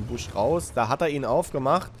 richtig aus dem Busch raus. Da hat er ihn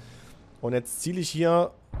aufgemacht. Und jetzt ziele ich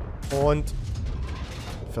hier und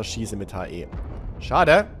verschieße mit HE.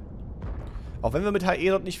 Schade. Auch wenn wir mit HE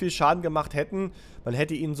dort nicht viel Schaden gemacht hätten, man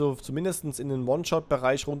hätte ihn so zumindest in den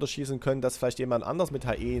One-Shot-Bereich runterschießen können, dass vielleicht jemand anders mit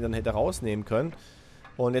HE dann hätte rausnehmen können.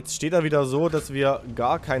 Und jetzt steht er wieder so, dass wir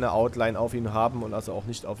gar keine Outline auf ihn haben und also auch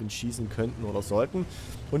nicht auf ihn schießen könnten oder sollten.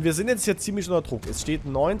 Und wir sind jetzt hier ziemlich unter Druck. Es steht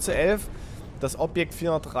 9:11. Das Objekt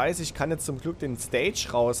 430 kann jetzt zum Glück den Stage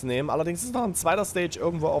rausnehmen. Allerdings ist noch ein zweiter Stage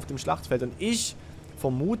irgendwo auf dem Schlachtfeld. Und ich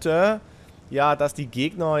vermute, ja, dass die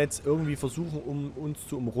Gegner jetzt irgendwie versuchen, uns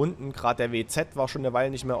zu umrunden. Gerade der WZ war schon eine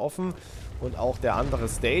Weile nicht mehr offen. Und auch der andere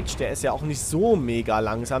Stage, der ist ja auch nicht so mega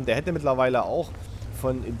langsam. Der hätte mittlerweile auch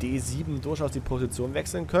von D7 durchaus die Position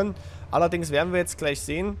wechseln können. Allerdings werden wir jetzt gleich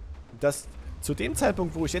sehen, dass zu dem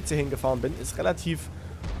Zeitpunkt, wo ich jetzt hier hingefahren bin, es relativ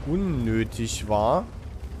unnötig war.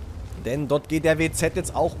 Denn dort geht der WZ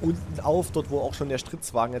jetzt auch unten auf, dort wo auch schon der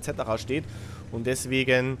Stritzwagen etc. steht. Und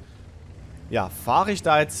deswegen, ja, fahre ich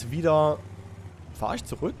da jetzt wieder, fahre ich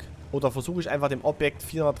zurück? Oder versuche ich einfach dem Objekt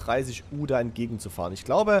 430U da entgegenzufahren? Ich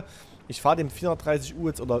glaube, ich fahre dem 430U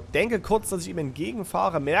jetzt oder denke kurz, dass ich ihm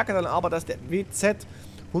entgegenfahre, merke dann aber, dass der WZ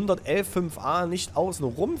 111.5A nicht außen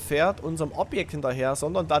rumfährt, unserem Objekt hinterher,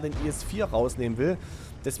 sondern da den IS-4 rausnehmen will.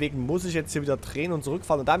 Deswegen muss ich jetzt hier wieder drehen und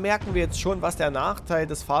zurückfahren. Und da merken wir jetzt schon, was der Nachteil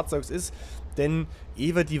des Fahrzeugs ist. Denn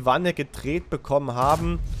ehe wir die Wanne gedreht bekommen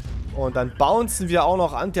haben und dann bouncen wir auch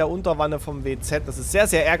noch an der Unterwanne vom WZ. Das ist sehr,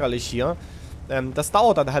 sehr ärgerlich hier. Das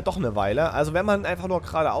dauert dann halt doch eine Weile. Also wenn man einfach nur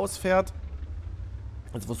geradeaus fährt,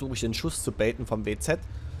 jetzt versuche ich den Schuss zu baiten vom WZ.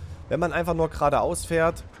 Wenn man einfach nur geradeaus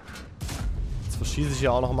fährt, jetzt verschieße ich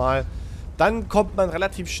hier auch nochmal, dann kommt man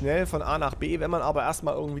relativ schnell von A nach B. Wenn man aber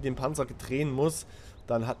erstmal irgendwie den Panzer drehen muss,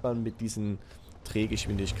 dann hat man mit diesen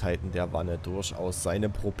Drehgeschwindigkeiten der Wanne durchaus seine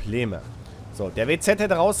Probleme. So, der WZ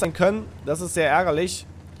hätte raus sein können. Das ist sehr ärgerlich.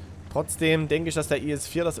 Trotzdem denke ich, dass der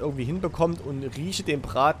IS-4 das irgendwie hinbekommt und rieche den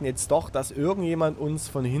Braten jetzt doch, dass irgendjemand uns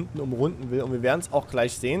von hinten umrunden will. Und wir werden es auch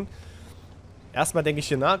gleich sehen. Erstmal denke ich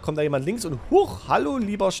hier nach, kommt da jemand links und huch, hallo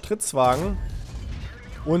lieber Stritzwagen.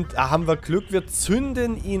 Und da haben wir Glück, wir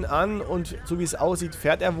zünden ihn an und so wie es aussieht,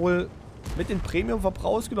 fährt er wohl mit den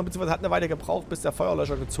Premium-Verbrauchsgütern, beziehungsweise hat eine Weile gebraucht, bis der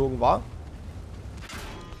Feuerlöscher gezogen war.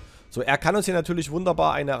 So, er kann uns hier natürlich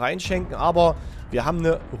wunderbar eine reinschenken, aber wir haben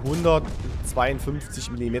eine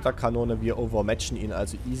 152 mm Kanone, wir overmatchen ihn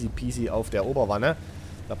also easy peasy auf der Oberwanne.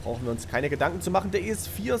 Da brauchen wir uns keine Gedanken zu machen. Der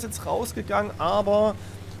IS-4 ist jetzt rausgegangen, aber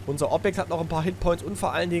unser Objekt hat noch ein paar Hitpoints und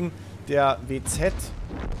vor allen Dingen der WZ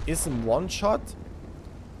ist im One-Shot.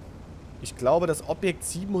 Ich glaube, das Objekt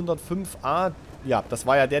 705A, ja, das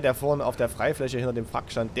war ja der vorne auf der Freifläche hinter dem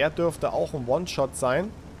Frack stand, der dürfte auch ein One-Shot sein.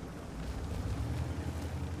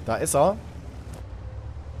 Da ist er.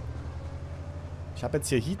 Ich habe jetzt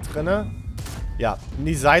hier Heat drinne. Ja, in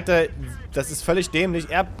die Seite, das ist völlig dämlich.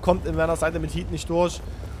 Er kommt in meiner Seite mit Heat nicht durch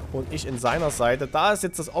und ich in seiner Seite. Da ist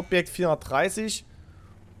jetzt das Objekt 430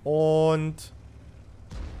 und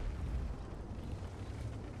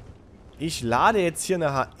ich lade jetzt hier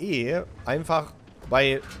eine HE, einfach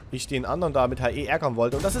weil ich den anderen da mit HE ärgern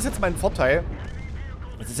wollte. Und das ist jetzt mein Vorteil.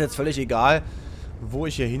 Es ist jetzt völlig egal, wo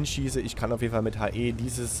ich hier hinschieße. Ich kann auf jeden Fall mit HE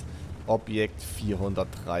dieses Objekt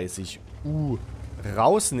 430U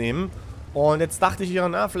rausnehmen. Und jetzt dachte ich hier,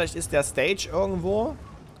 na, vielleicht ist der Stage irgendwo.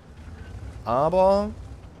 Aber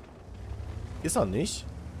ist er nicht.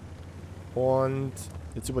 Und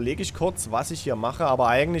jetzt überlege ich kurz, was ich hier mache. Aber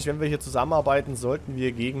eigentlich, wenn wir hier zusammenarbeiten, sollten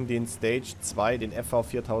wir gegen den Stage 2, den FV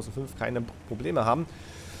 4005, keine Probleme haben.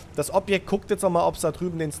 Das Objekt guckt jetzt nochmal, ob es da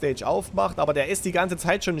drüben den Stage aufmacht. Aber der ist die ganze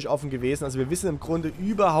Zeit schon nicht offen gewesen. Also wir wissen im Grunde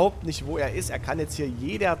überhaupt nicht, wo er ist. Er kann jetzt hier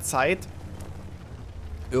jederzeit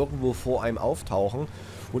irgendwo vor einem auftauchen.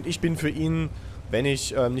 Und ich bin für ihn wenn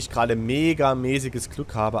ich nicht gerade mega-mäßiges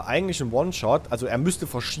Glück habe, eigentlich ein One-Shot. Also er müsste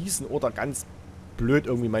verschießen oder ganz blöd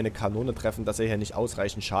irgendwie meine Kanone treffen, dass er hier nicht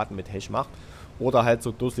ausreichend Schaden mit Hecht macht. Oder halt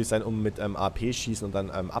so dusselig sein, um mit AP schießen und dann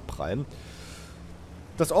abprallen.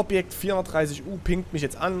 Das Objekt 430U pinkt mich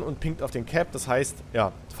jetzt an und pinkt auf den Cap. Das heißt,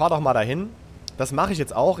 ja, fahr doch mal dahin. Das mache ich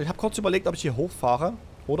jetzt auch. Ich habe kurz überlegt, ob ich hier hochfahre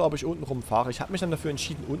oder ob ich unten rumfahre. Ich habe mich dann dafür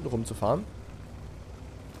entschieden, unten rumzufahren.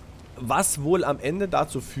 Was wohl am Ende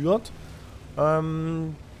dazu führt,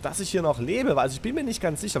 dass ich hier noch lebe. Also ich bin mir nicht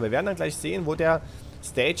ganz sicher. Wir werden dann gleich sehen, wo der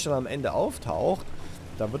Stage dann am Ende auftaucht.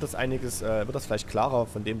 Da wird das wird das vielleicht klarer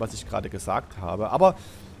von dem, was ich gerade gesagt habe. Aber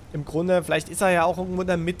im Grunde, vielleicht ist er ja auch irgendwo in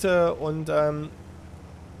der Mitte und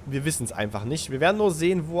wir wissen es einfach nicht. Wir werden nur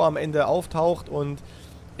sehen, wo er am Ende auftaucht und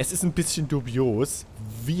es ist ein bisschen dubios,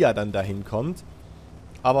 wie er dann dahin kommt.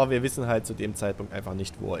 Aber wir wissen halt zu dem Zeitpunkt einfach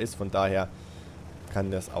nicht, wo er ist. Von daher kann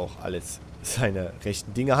das auch alles seine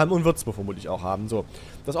rechten Dinge haben und wird es vermutlich auch haben. So,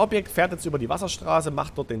 das Objekt fährt jetzt über die Wasserstraße,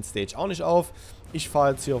 macht dort den Stage auch nicht auf. Ich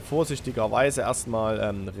fahre jetzt hier vorsichtigerweise erstmal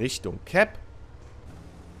Richtung Cap.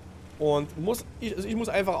 Und ich muss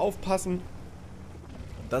einfach aufpassen,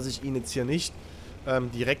 dass ich ihn jetzt hier nicht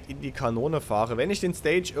direkt in die Kanone fahre. Wenn ich den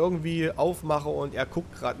Stage irgendwie aufmache und er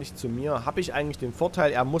guckt gerade nicht zu mir, habe ich eigentlich den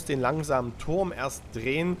Vorteil, er muss den langsamen Turm erst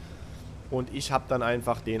drehen und ich habe dann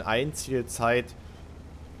einfach den Einzielzeit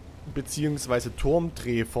bzw.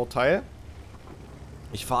 Turmdrehvorteil.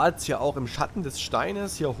 Ich fahre jetzt hier auch im Schatten des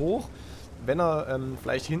Steines hier hoch. Wenn er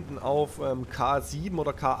vielleicht hinten auf K7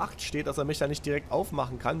 oder K8 steht, dass er mich da nicht direkt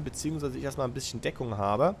aufmachen kann, beziehungsweise ich erstmal ein bisschen Deckung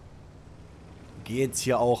habe. Gehe jetzt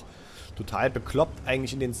hier auch total bekloppt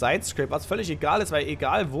eigentlich in den Sidescrape, was völlig egal ist, weil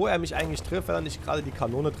egal wo er mich eigentlich trifft, wenn er nicht gerade die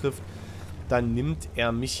Kanone trifft, dann nimmt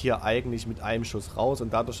er mich hier eigentlich mit einem Schuss raus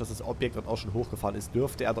und dadurch, dass das Objekt dort auch schon hochgefahren ist,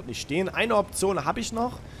 dürfte er dort nicht stehen. Eine Option habe ich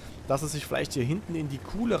noch, dass er sich vielleicht hier hinten in die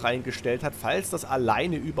Kuhle reingestellt hat, falls das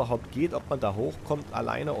alleine überhaupt geht, ob man da hochkommt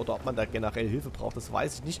alleine oder ob man da generell Hilfe braucht, das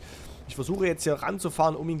weiß ich nicht. Ich versuche jetzt hier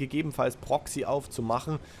ranzufahren, um ihn gegebenenfalls Proxy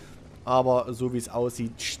aufzumachen, aber so wie es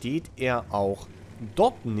aussieht, steht er auch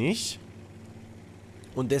dort nicht.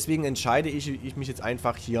 Und deswegen entscheide ich mich jetzt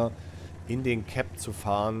einfach hier in den Cap zu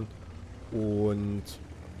fahren und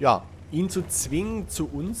ja, ihn zu zwingen, zu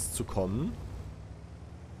uns zu kommen.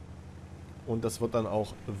 Und das wird dann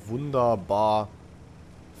auch wunderbar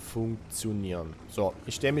funktionieren. So,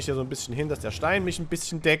 ich stelle mich hier so ein bisschen hin, dass der Stein mich ein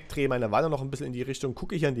bisschen deckt, drehe meine Wanne noch ein bisschen in die Richtung,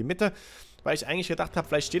 gucke hier in die Mitte, weil ich eigentlich gedacht habe,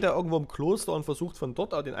 vielleicht steht er irgendwo im Kloster und versucht von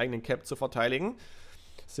dort auch den eigenen Cap zu verteidigen.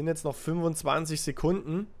 Es sind jetzt noch 25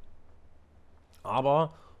 Sekunden.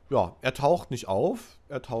 Aber, ja, er taucht nicht auf.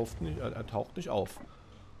 Er taucht nicht auf.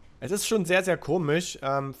 Es ist schon sehr, sehr komisch.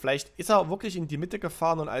 Vielleicht ist er wirklich in die Mitte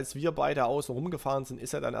gefahren und als wir beide außen rumgefahren sind,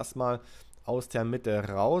 ist er dann erstmal aus der Mitte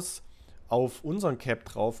raus auf unseren Cap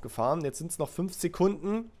drauf gefahren. Jetzt sind es noch 5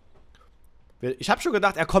 Sekunden. Ich habe schon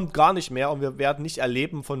gedacht, er kommt gar nicht mehr und wir werden nicht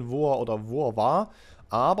erleben, von wo er war.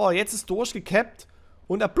 Aber jetzt ist durchgekappt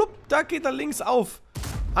und er plupp, da geht er links auf.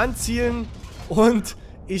 Anzielen und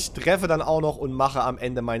ich treffe dann auch noch und mache am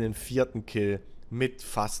Ende meinen 4. Kill mit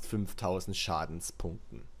fast 5000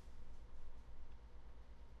 Schadenspunkten.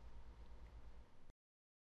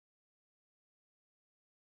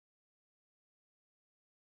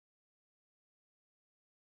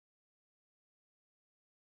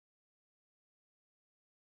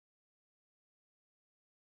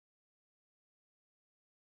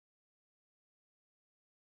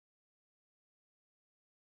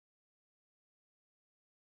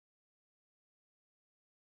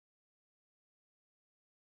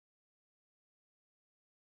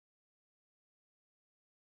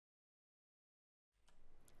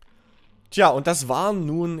 Tja, und das waren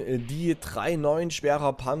nun die 3 neuen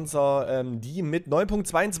schwerer Panzer, die mit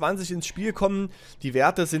 9.22 ins Spiel kommen. Die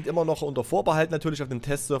Werte sind immer noch unter Vorbehalt natürlich. Auf dem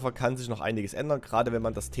Testserver kann sich noch einiges ändern, gerade wenn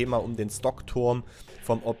man das Thema um den Stockturm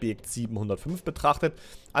vom Objekt 705 betrachtet.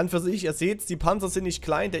 An für sich, ihr seht, die Panzer sind nicht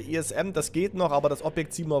klein, der ISM, das geht noch, aber das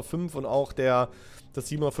Objekt 705 und auch das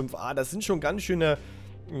 705A, das sind schon ganz schöne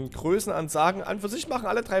Größenansagen. An für sich machen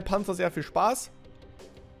alle 3 Panzer sehr viel Spaß.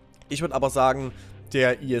 Ich würde aber sagen,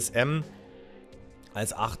 der ISM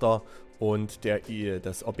als 8er und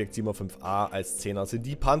das Objekt 705A als 10er sind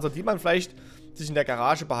die Panzer, die man vielleicht sich in der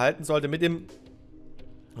Garage behalten sollte. Mit dem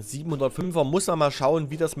 705er muss man mal schauen,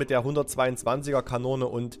 wie das mit der 122er Kanone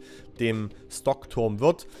und dem Stockturm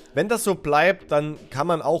wird. Wenn das so bleibt, dann kann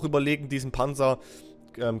man auch überlegen, diesen Panzer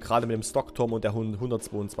gerade mit dem Stockturm und der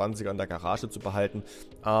 122er in der Garage zu behalten.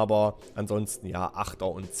 Aber ansonsten, ja, 8er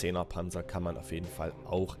und 10er Panzer kann man auf jeden Fall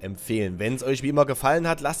auch empfehlen. Wenn es euch wie immer gefallen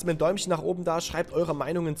hat, lasst mir ein Däumchen nach oben da, schreibt eure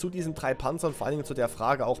Meinungen zu diesen 3 Panzern, vor allem zu der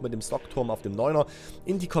Frage auch mit dem Stockturm auf dem 9er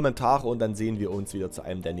in die Kommentare und dann sehen wir uns wieder zu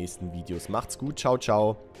einem der nächsten Videos. Macht's gut, ciao,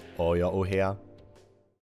 ciao, euer O'Hare.